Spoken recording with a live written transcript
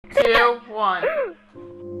one.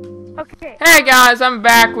 Okay. Hey guys, I'm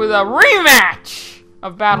back with a rematch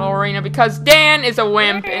of Battle Arena because Dan is a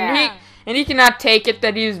wimp and he cannot take it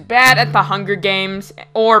that he's bad at the Hunger Games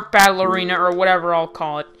or Battle Arena or whatever I'll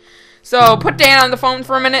call it. So put Dan on the phone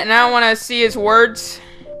for a minute and I want to see his words.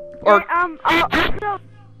 Or also,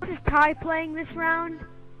 this is Tye playing this round.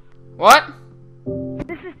 what?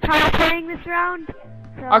 This is Tye playing this round.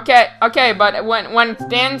 So. Okay, but when it's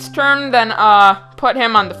Dan's turn, then put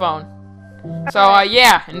him on the phone. So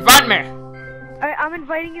yeah, invite me. I'm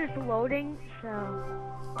inviting you. It's loading, so.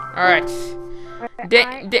 All right.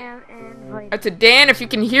 It's a Dan. If you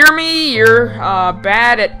can hear me, you're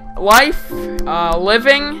bad at life,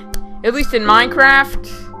 living, at least in Minecraft.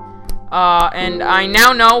 And I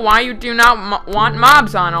now know why you do not want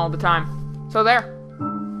mobs on all the time. So there.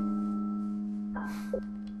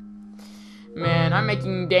 Man, I'm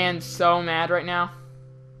making Dan so mad right now.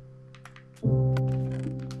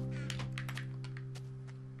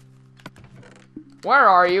 Where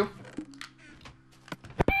are you?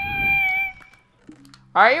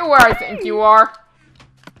 Are you where I think you are?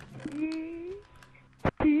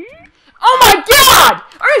 Oh my god!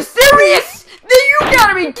 Are you serious? You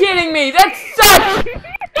gotta be kidding me! That's such...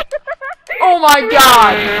 Oh my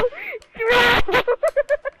god!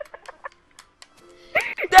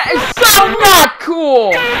 That is so not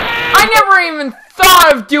cool! I never even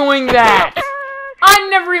thought of doing that! I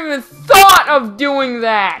never even thought of doing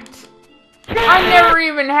that! I never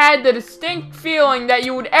even had the distinct feeling that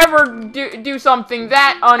you would ever do something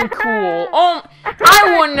that uncool. Oh,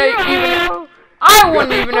 I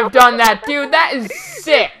wouldn't even have done that, dude. That is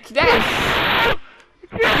sick. That is...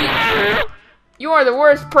 You are the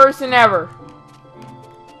worst person ever.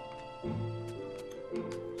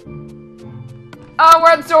 Oh,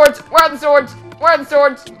 where are the swords? Where are the swords? Where are the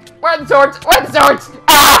swords? Where are the swords? Where are the swords?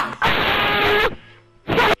 Ah!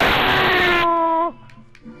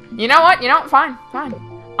 You know what? You know what? Fine.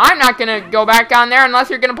 I'm not gonna go back on there unless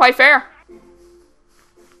you're gonna play fair.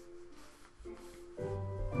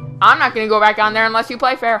 I'm not gonna go back on there unless you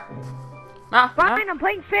play fair. No. Fine, I'm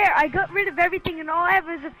playing fair. I got rid of everything and all I have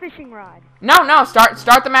is a fishing rod. No.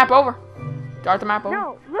 Start the map over. Start the map over.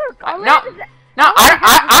 No, look. No,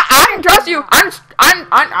 I don't trust you. I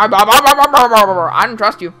don't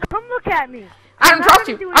trust you. Come look at me. I don't trust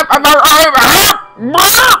you. I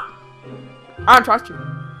don't trust you.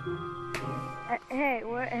 Hey,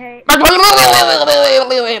 what? Hey. I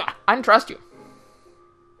don't trust you.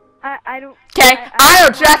 I don't. Okay, I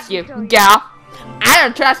don't trust you, gal. I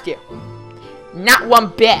don't trust you. Not one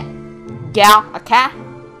bit, gal. Okay.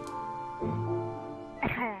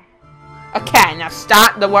 Okay, now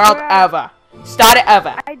start the world over. Start it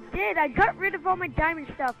over. I did. I got rid of all my diamond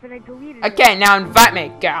stuff and I deleted it. Okay, now invite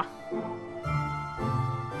me, gal.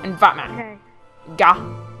 Invite me. Okay. Gal.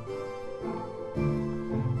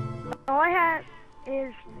 All I have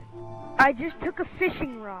is I just took a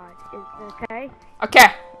fishing rod. Is okay?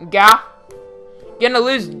 Okay, gal. You're gonna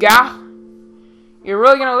lose, gal. You're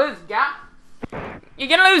really gonna lose, gal. You're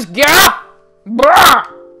gonna lose, gal. Brr.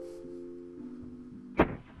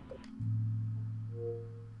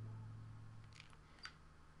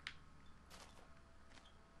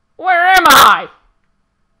 Where am I?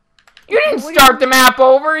 You didn't start the map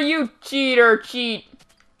over, you cheater, cheat.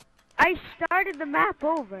 I started the map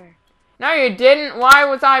over. No, you didn't. Why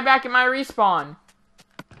was I back at my respawn?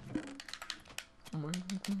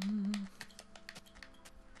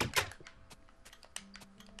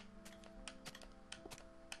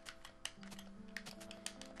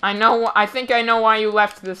 I think I know why you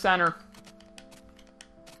left the center.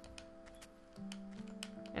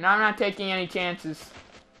 And I'm not taking any chances.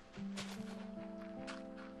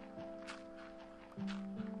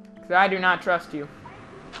 Because I do not trust you.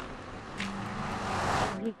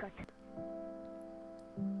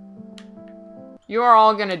 You are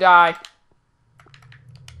all gonna die.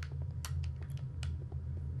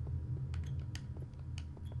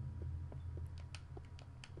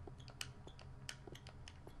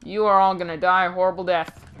 You are all gonna die a horrible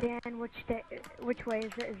death. Dan, which way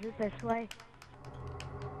is it? Is it this way?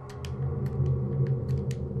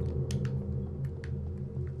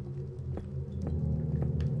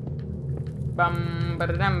 Bum ba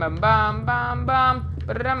dum bum bum bum bum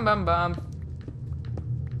ba dum bum bum.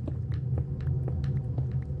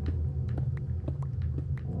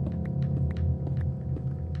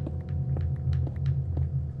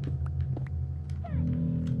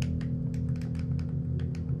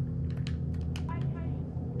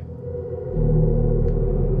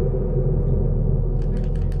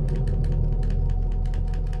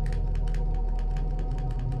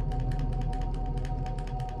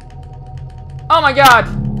 Oh my god!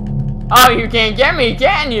 Oh, you can't get me,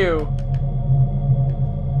 can you?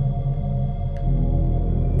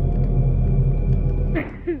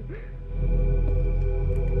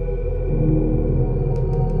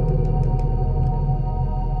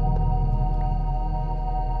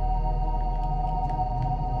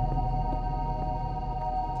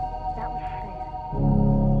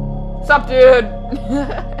 What's up, dude?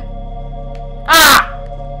 Ah!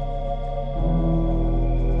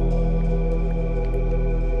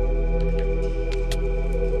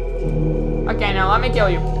 Okay, now let me kill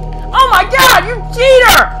you. Oh my god, you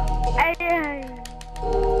cheater!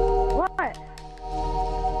 What?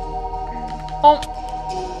 Oh,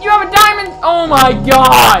 you have a diamond? Oh my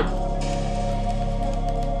god!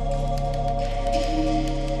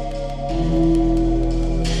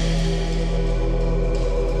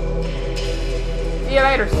 See you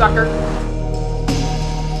later, sucker.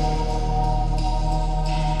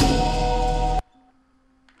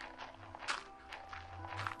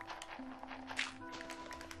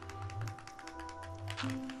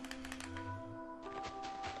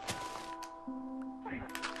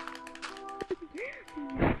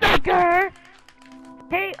 Sucker!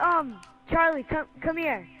 Hey, Charlie, come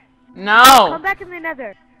here. No! Come back in the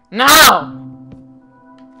nether. No!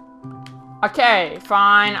 Okay,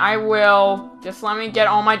 fine, I will. Just let me get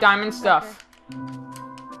all my diamond stuff.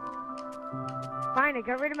 Fine, I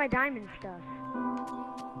got rid of my diamond stuff.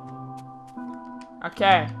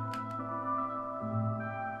 Okay.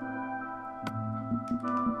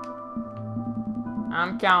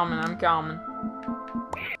 I'm coming.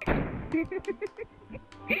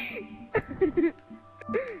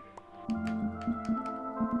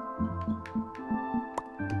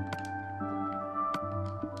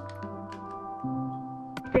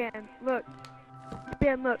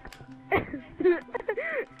 Dan, look.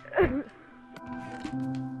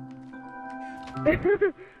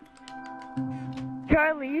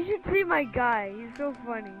 Charlie, you should see my guy. He's so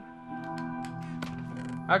funny.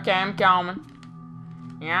 Okay, I'm coming.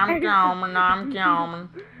 Yeah, I'm coming.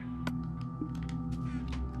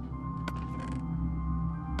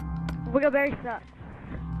 Wiggleberry sucks.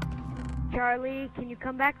 Charlie, can you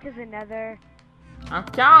come back to the nether? I'm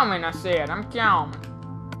coming, I said. I'm coming.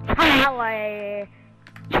 Charlie!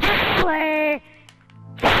 Charlie!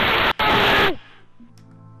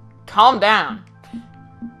 Calm down.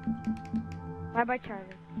 Bye-bye,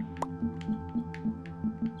 Charlie.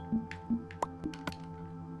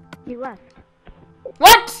 He left.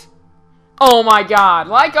 What? Oh my god.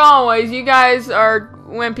 Like always, you guys are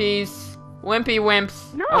wimpies. Wimpy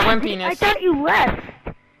wimps. No, Wimpiness. I thought you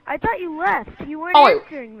left. You weren't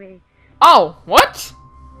answering me. Oh, what?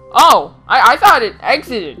 Oh, I thought it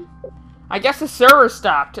exited. I guess the server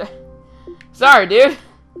stopped. Sorry, dude.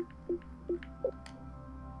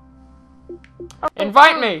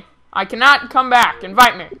 Invite me. I cannot come back.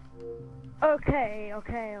 Invite me. Okay.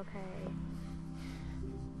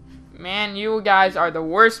 Man, you guys are the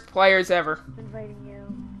worst players ever. Inviting you.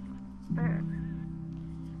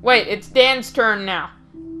 Wait, it's Dan's turn now.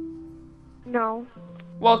 No.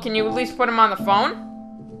 Well, can you at least put him on the phone?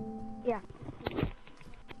 Yeah.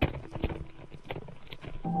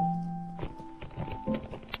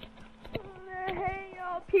 Hey,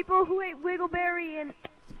 people who ate Wiggleberry and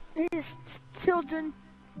his children.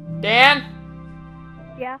 Dan?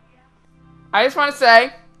 Yeah? I just want to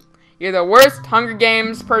say, you're the worst Hunger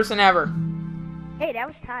Games person ever. Hey, that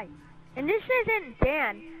was Tye. And this isn't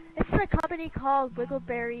Dan. It's a company called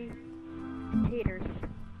Wiggleberry Taters.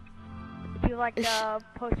 Would you like to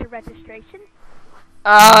post your registration?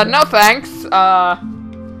 No thanks. So,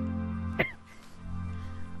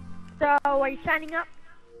 are you signing up?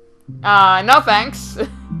 No thanks.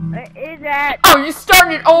 Is that... Oh, you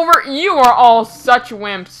started over? You are all such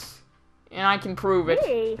wimps. And I can prove it.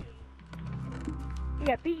 Hey.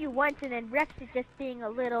 Yeah, beat you once and then Rex is just being a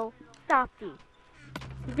little softy.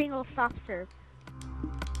 He's being a little soft serve.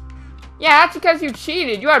 Yeah, that's because you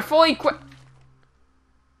cheated. You had fully quit.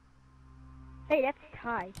 Hey, that's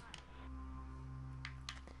Tye.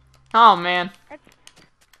 Oh, man.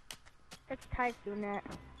 That's Tye doing that.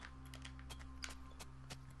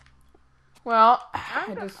 Well,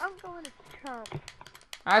 I'm going to Trump.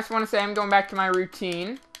 I just want to say I'm going back to my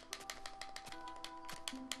routine.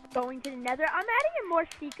 Going to the nether? I'm adding in more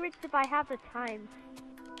secrets if I have the time.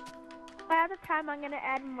 If I have the time, I'm going to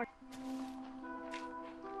add more.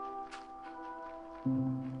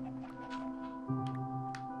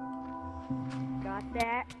 Got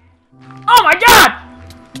that. Oh my god!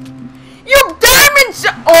 You diamonds!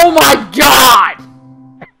 Oh my god!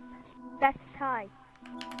 That's Tye.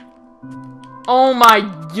 Oh my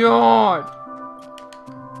god!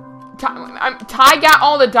 Tye got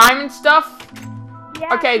all the diamond stuff?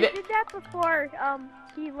 Yeah, Okay, he did that before,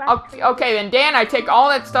 he left. Okay, then Dan, I take all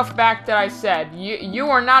that stuff back that I said. You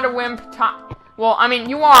are not a wimp, Tye. Well, I mean,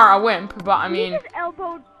 you are a wimp, but I mean... He just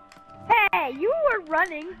elbowed... Hey, you were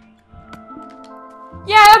running.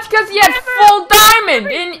 Yeah, that's because he had full diamond!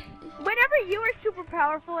 Whenever you were super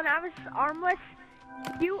powerful and I was armless,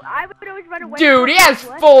 I would always run away. Dude, he has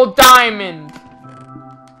full diamond!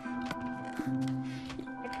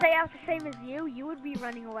 And say I was the same as you, you would be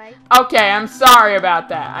running away. Okay, I'm sorry about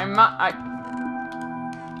that.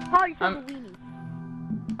 Paul, you're such a weenie.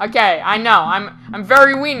 Okay, I know. I'm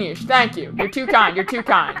very weenish. Thank you. You're too kind. You're too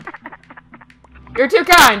kind. You're too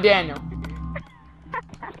kind, Daniel.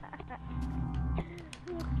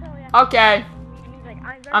 Okay. He's like,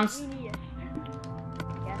 I'm weenie-ish.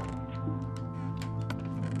 Yes.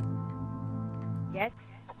 Yes.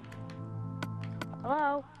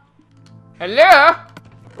 Hello. Hello?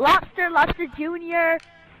 Lobster Jr.,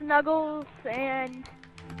 Snuggles, and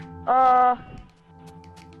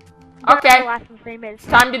Okay. the last one's name is. It's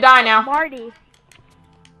time to die now. Marty.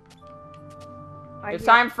 It's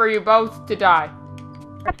time for you both to die.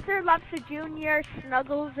 Lobster Jr.,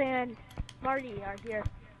 Snuggles, and Marty are here.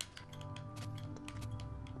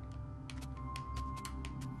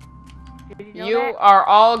 Did you know that? are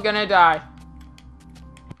all gonna die.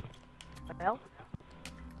 Well.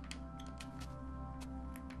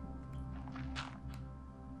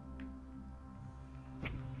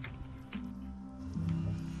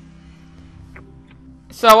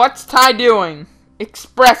 So what's Tye doing?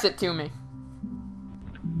 Express it to me.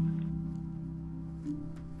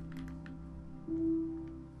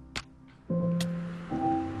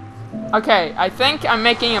 Okay, I think I'm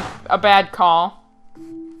making a bad call.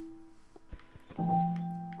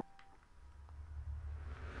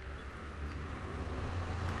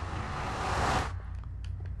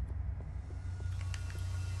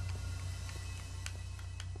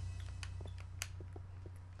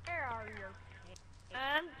 Where are you?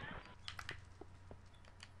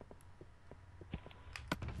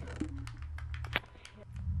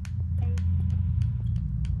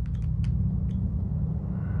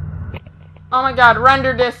 Oh my god,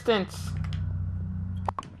 render distance.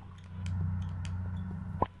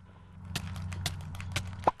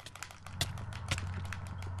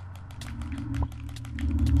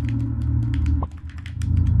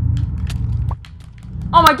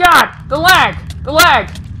 Oh my god, the lag, the lag.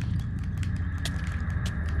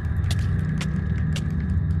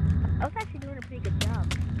 I was actually doing a pretty good job.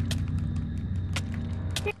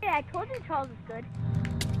 Yeah, I told you Charles is good.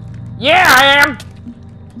 Yeah, I am.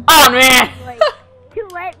 Oh man. Too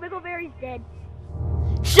late, Wiggleberry's dead.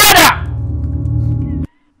 Shut up!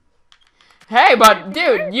 Hey, but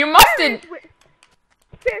dude, you must Seriously,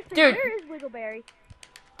 Dude. where is Wiggleberry?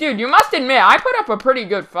 Dude, you must admit, I put up a pretty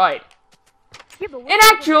good fight. Yeah, but And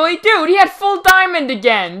actually, dude, he had full diamond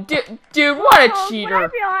again. Dude, what a cheater. What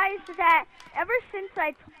I realized is that ever since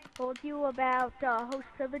I told you about host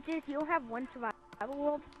privileges, you don't have one survival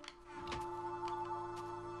world.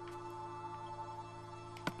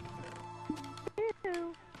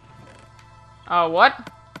 Oh, what?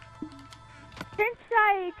 Since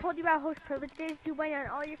I told you about host privileges, you went on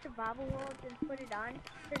all your survival worlds and put it on.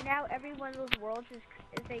 So now every one of those worlds is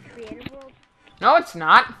a creative world. No, it's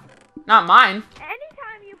not. Not mine.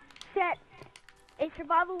 Anytime you set a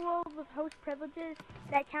survival world with host privileges,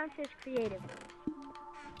 that counts as creative.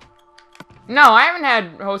 No, I haven't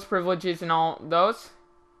had host privileges in all those.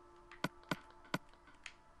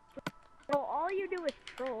 So all you do is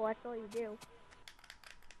troll, that's all you do.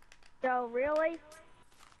 So really?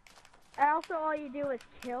 And also all you do is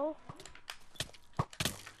kill.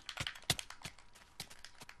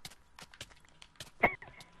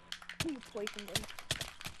 You poisoned him.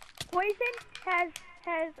 Poison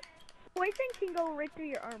can go right through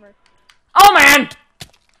your armor. Oh man!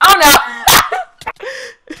 Oh no!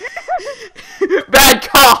 Bad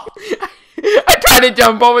call! I tried to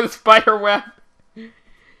jump over the spider web.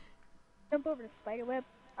 Jump over the spider web.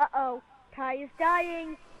 Uh-oh. Tye is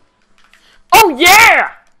dying. Oh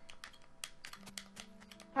yeah!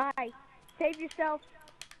 Tye, save yourself.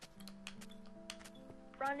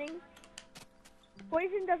 Running.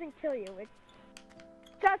 Poison doesn't kill you. It's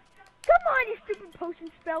just... Come on, you stupid potion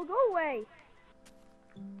spell. Go away.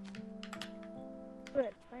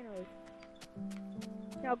 Good, finally.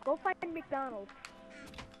 Now go find McDonald's.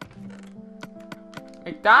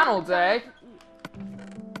 McDonald's, eh?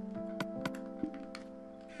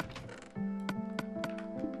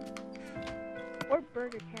 Or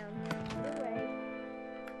Burger Town. Either way.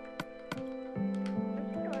 Don't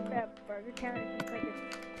you know that Burger Town is just like a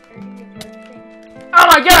 30-year thing? Oh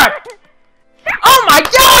my god!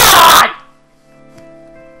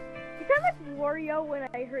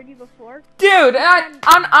 before. Dude,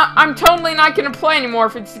 I'm totally not gonna play anymore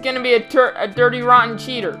if it's gonna be a dirty, rotten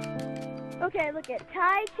cheater. Okay, look at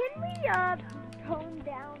Tye. Can we tone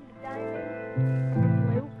down the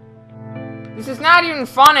diamond blue? This is not even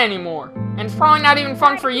fun anymore, and it's probably not even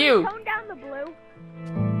fun Tye, for can you. we tone down the blue.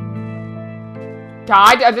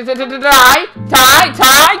 Tye,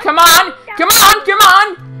 come on!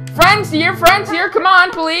 Friends here, come on,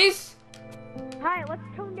 please. Tye, let's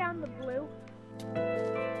tone down the blue.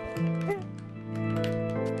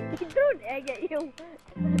 He threw an egg at you.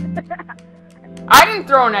 I didn't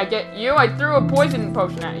throw an egg at you. I threw a poison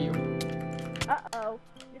potion at you. Uh-oh.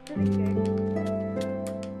 This isn't good.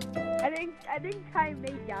 I think Tye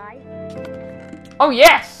may die. Oh,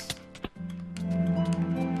 yes! This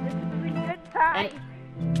isn't good, Tye.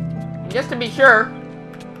 And just to be sure.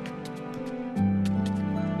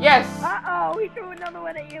 Yes. Uh-oh, he threw another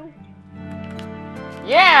one at you.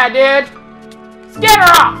 Yeah, dude.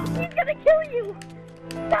 Scatter off! He's gonna kill you.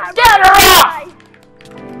 Scatter off!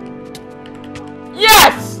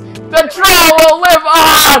 Yes! The troll will live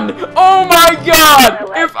on! Oh my god!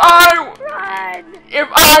 If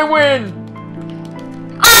I win,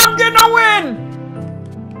 I'm gonna win!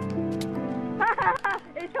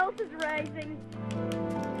 His health is rising.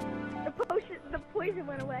 The poison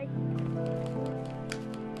went away.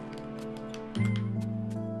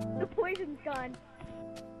 The poison's gone.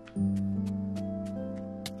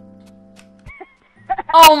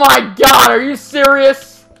 Oh my god, are you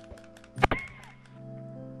serious?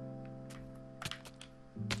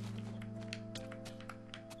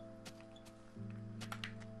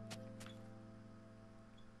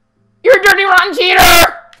 You're a dirty, rotten cheater!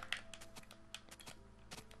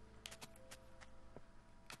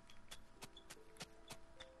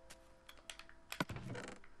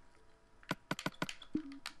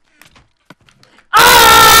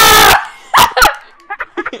 Ah!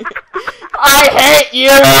 I hate you!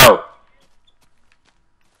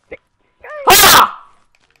 Ha!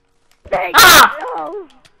 Ah! No.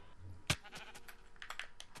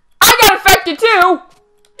 I got affected too!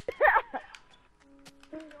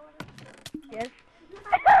 Yes.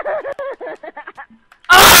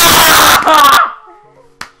 Ah!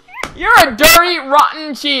 You're a dirty,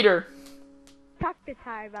 rotten cheater. Talk to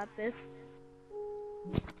Tye about this.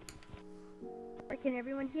 Or can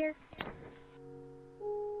everyone hear?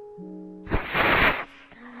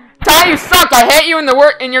 Tye, you suck. I hate you,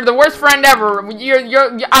 and you're the worst friend ever.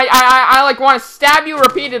 I like want to stab you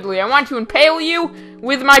repeatedly. I want to impale you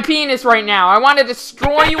with my penis right now. I want to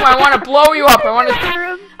destroy you. I want to blow you up.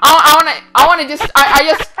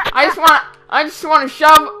 I just want to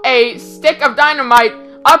shove a stick of dynamite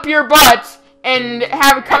up your butt and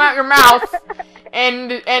have it come out your mouth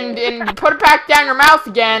and put it back down your mouth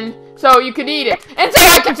again so you could eat it. And so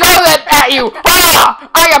I can throw that at you. Ah!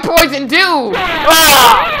 I got poison too.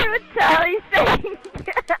 Ah! Charlie's saying.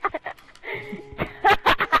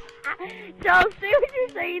 Charles, say what you're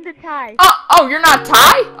saying to Tye. Oh, you're not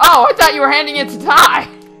Tye? Oh, I thought you were handing it to Tye.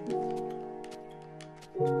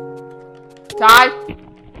 Tye?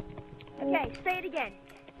 Okay, say it again.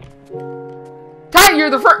 Tye, you're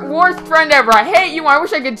the worst friend ever. I hate you. I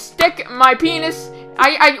wish I could stick my penis.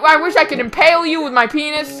 I wish I could impale you with my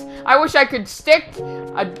penis. I wish I could stick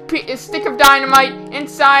a stick of dynamite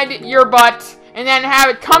inside your butt and then have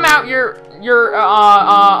it come out your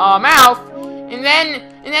mouth and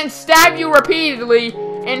then stab you repeatedly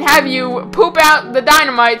and have you poop out the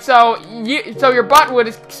dynamite so your butt would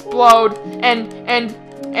explode and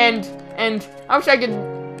I wish I could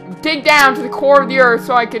dig down to the core of the earth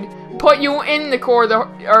so I could put you in the core of the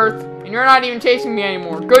earth and you're not even chasing me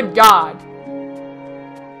anymore. Good God.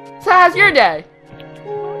 So how's your day?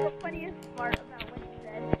 What was the funniest part about what you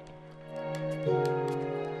said?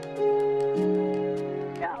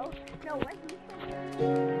 No, what he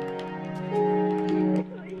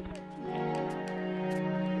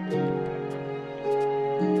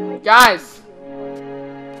said. Guys.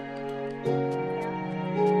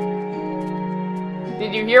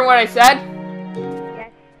 Did you hear what I said?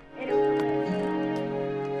 Yes, it was.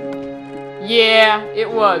 Yeah,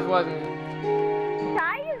 it was, wasn't it?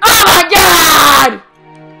 Oh my God!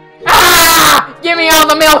 Ah! Give me all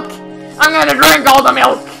the milk! I'm gonna drink all the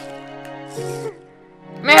milk!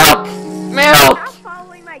 Milk!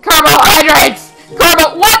 Carbohydrates!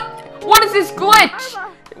 What is this glitch?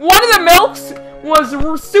 One of the milks was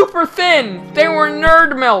super thin. They were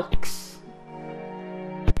nerd milks.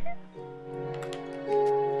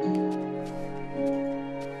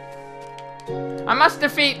 I must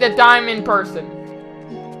defeat the diamond person.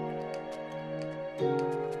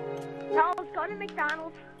 Charles, go to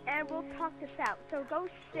McDonald's. and we'll talk this out. So go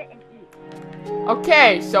sit and eat.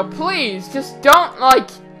 Okay, so please, just don't, like,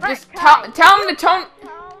 just Ty, tell him to tone...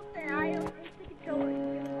 Charles and I will take the controller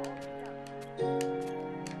and do all the stuff.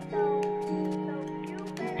 So you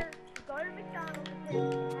better go to McDonald's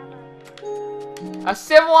and have A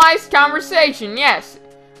civilized conversation, yes.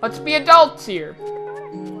 Let's be adults here.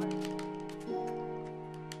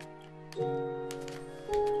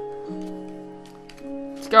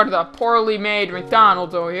 Let's go to the poorly made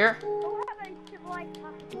McDonald's over here.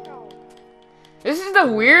 This is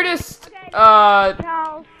the weirdest,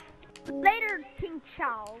 Charles. Later, King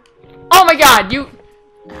Charles. Oh my god, you...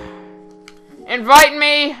 Invite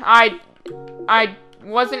me. I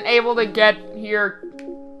wasn't able to get here.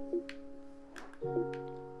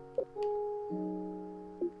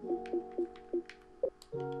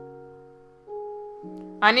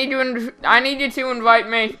 I need you to invite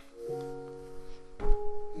me.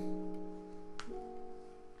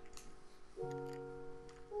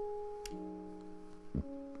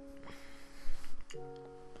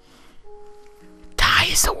 Tye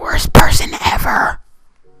is the worst person ever.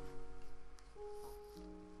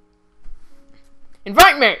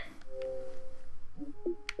 Invite me.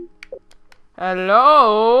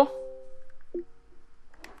 Hello?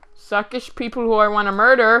 Suckish people who I want to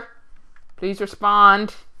murder. Please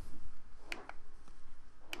respond.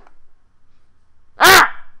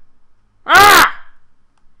 Ah! Ah!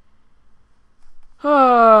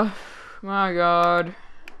 Oh, my God.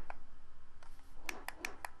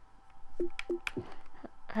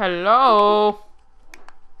 Hello?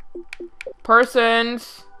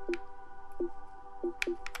 Persons?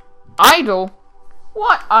 Idol?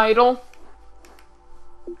 What idol?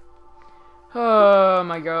 Oh,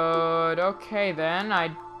 my God. Okay, then.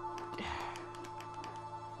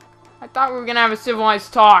 I thought we were gonna have a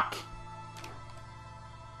civilized talk.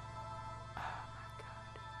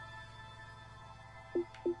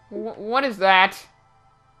 What is that?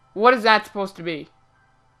 What is that supposed to be?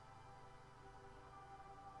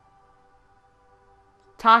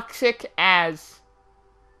 Toxic as.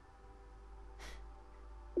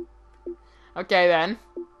 Okay then.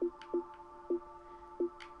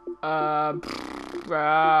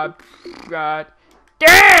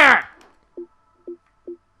 Damn!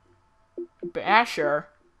 Basher?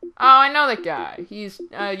 Oh, I know that guy. He's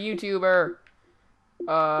a YouTuber.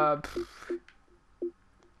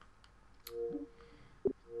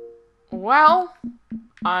 Well,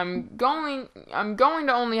 I'm going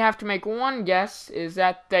to only have to make one guess, is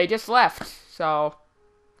that they just left. So,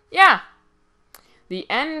 yeah. The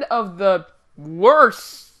end of the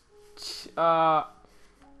worst battle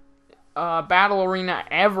arena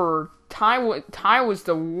ever. Tye was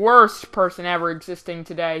the worst person ever existing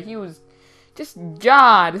today. He was just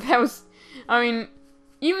God. That was, I mean,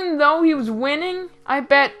 even though he was winning, I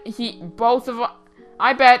bet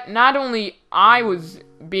I bet not only I was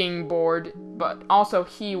being bored, but also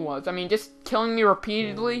he was. I mean, just killing me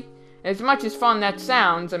repeatedly, as much as fun that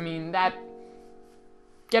sounds, I mean, that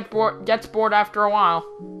gets bored after a while.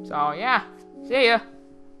 So, yeah. See ya.